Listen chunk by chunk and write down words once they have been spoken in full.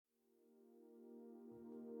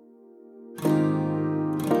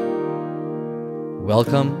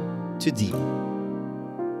Welcome to Deep,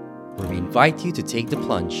 where we invite you to take the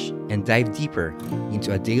plunge and dive deeper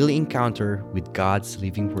into a daily encounter with God's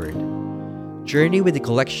living Word. Journey with a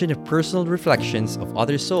collection of personal reflections of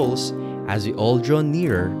other souls as we all draw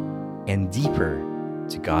nearer and deeper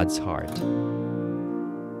to God's heart.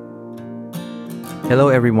 Hello,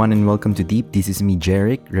 everyone, and welcome to Deep. This is me,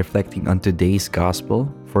 Jeric, reflecting on today's gospel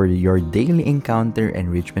for your daily encounter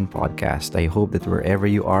enrichment podcast. I hope that wherever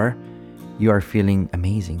you are feeling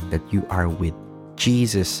amazing, that you are with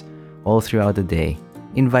Jesus all throughout the day.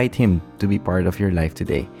 Invite Him to be part of your life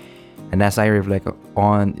today. And as I reflect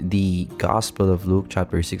on the Gospel of Luke,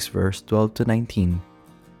 chapter 6, verse 12 to 19,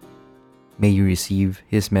 may you receive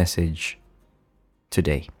His message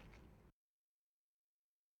today.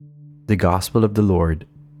 The Gospel of the Lord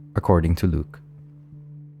according to Luke.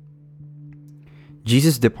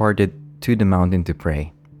 Jesus departed to the mountain to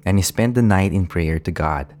pray, and he spent the night in prayer to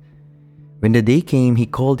God. When the day came, he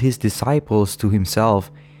called his disciples to himself,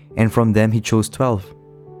 and from them he chose 12,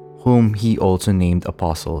 whom he also named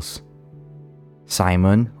apostles: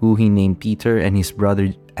 Simon, who he named Peter, and his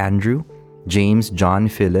brother Andrew, James, John,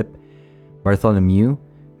 Philip, Bartholomew,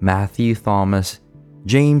 Matthew, Thomas,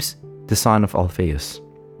 James, the son of Alphaeus,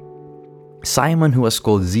 Simon, who was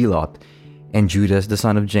called Zealot, and Judas, the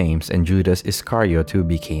son of James, and Judas Iscariot, who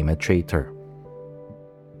became a traitor.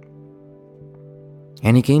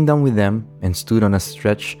 And he came down with them and stood on a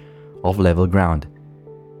stretch of level ground.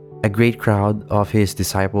 A great crowd of his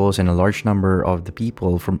disciples and a large number of the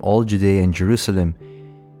people from all Judea and Jerusalem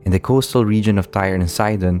and the coastal region of Tyre and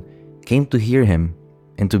Sidon came to hear him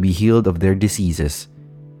and to be healed of their diseases.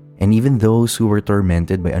 And even those who were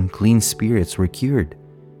tormented by unclean spirits were cured.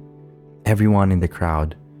 Everyone in the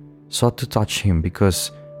crowd sought to touch him because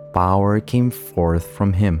power came forth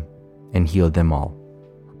from him and healed them all.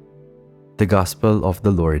 The Gospel of the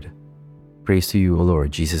Lord. Praise to you, O Lord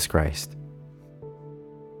Jesus Christ.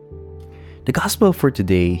 The Gospel for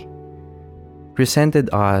today presented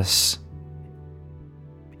us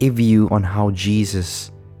a view on how Jesus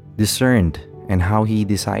discerned and how he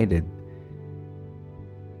decided.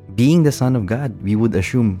 Being the Son of God, we would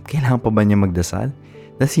assume, kailangan pa ba niya magdasal?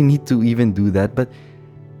 Does he need to even do that? But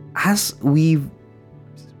as we've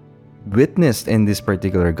witnessed in this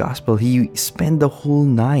particular Gospel, he spent the whole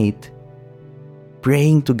night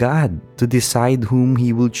praying to God to decide whom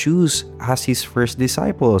he will choose as his first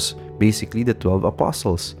disciples, basically the 12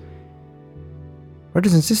 apostles.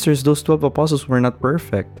 Brothers and sisters, those 12 apostles were not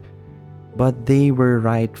perfect, but they were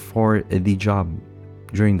right for the job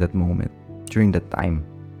during that moment, during that time.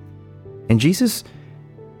 And Jesus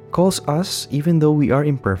calls us even though we are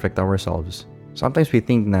imperfect ourselves. Sometimes we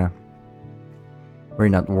think na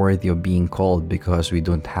we're not worthy of being called because we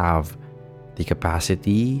don't have the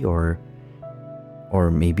capacity or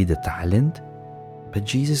maybe the talent. But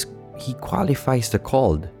Jesus, He qualifies the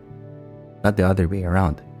called, not the other way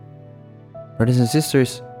around. Brothers and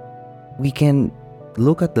sisters, we can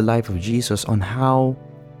look at the life of Jesus on how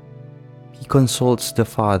He consults the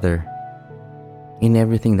Father in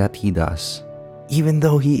everything that He does. Even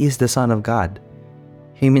though He is the Son of God,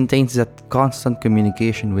 He maintains that constant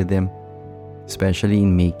communication with Him, especially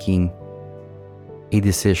in making a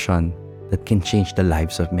decision that can change the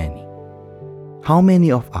lives of many. How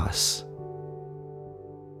many of us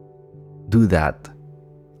do that?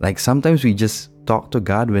 Like sometimes we just talk to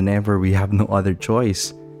God whenever we have no other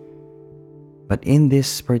choice. But in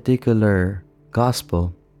this particular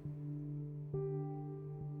gospel,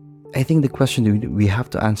 I think the question that we have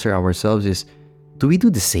to answer ourselves is, do we do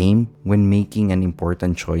the same when making an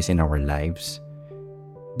important choice in our lives?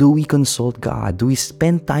 Do we consult God? Do we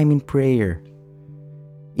spend time in prayer?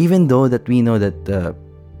 Even though that we know that,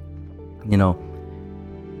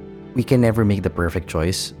 we can never make the perfect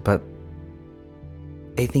choice, but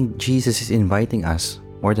I think Jesus is inviting us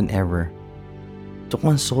more than ever to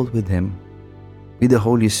consult with Him, with the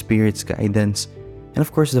Holy Spirit's guidance, and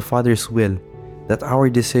of course the Father's will, that our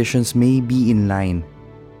decisions may be in line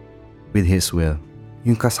with His will.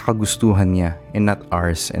 Yung kagustuhan niya and not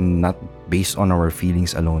ours, and not based on our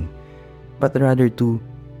feelings alone, but rather to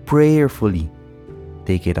prayerfully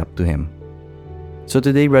take it up to Him. So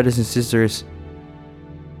today, brothers and sisters,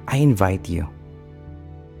 I invite you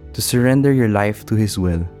to surrender your life to His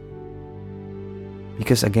will.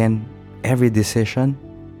 Because again, every decision,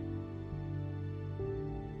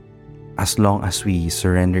 as long as we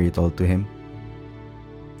surrender it all to Him,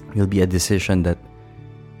 will be a decision that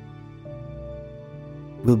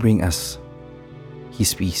will bring us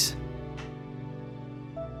His peace.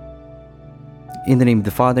 In the name of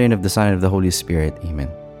the Father, and of the Son, and of the Holy Spirit. Amen.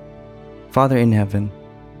 Father in heaven,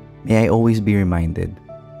 may I always be reminded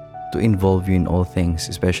to involve you in all things,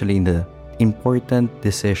 especially in the important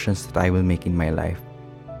decisions that I will make in my life.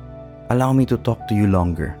 Allow me to talk to you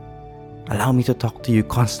longer. Allow me to talk to you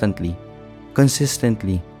constantly,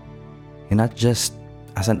 consistently, and not just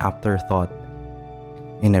as an afterthought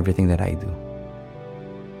in everything that I do.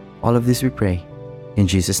 All of this we pray in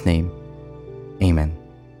Jesus' name. Amen.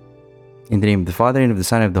 In the name of the Father, and of the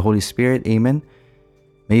Son, and of the Holy Spirit. Amen.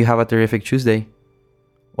 May you have a terrific Tuesday.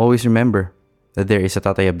 Always remember that there is a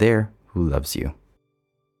tatay up there who loves you.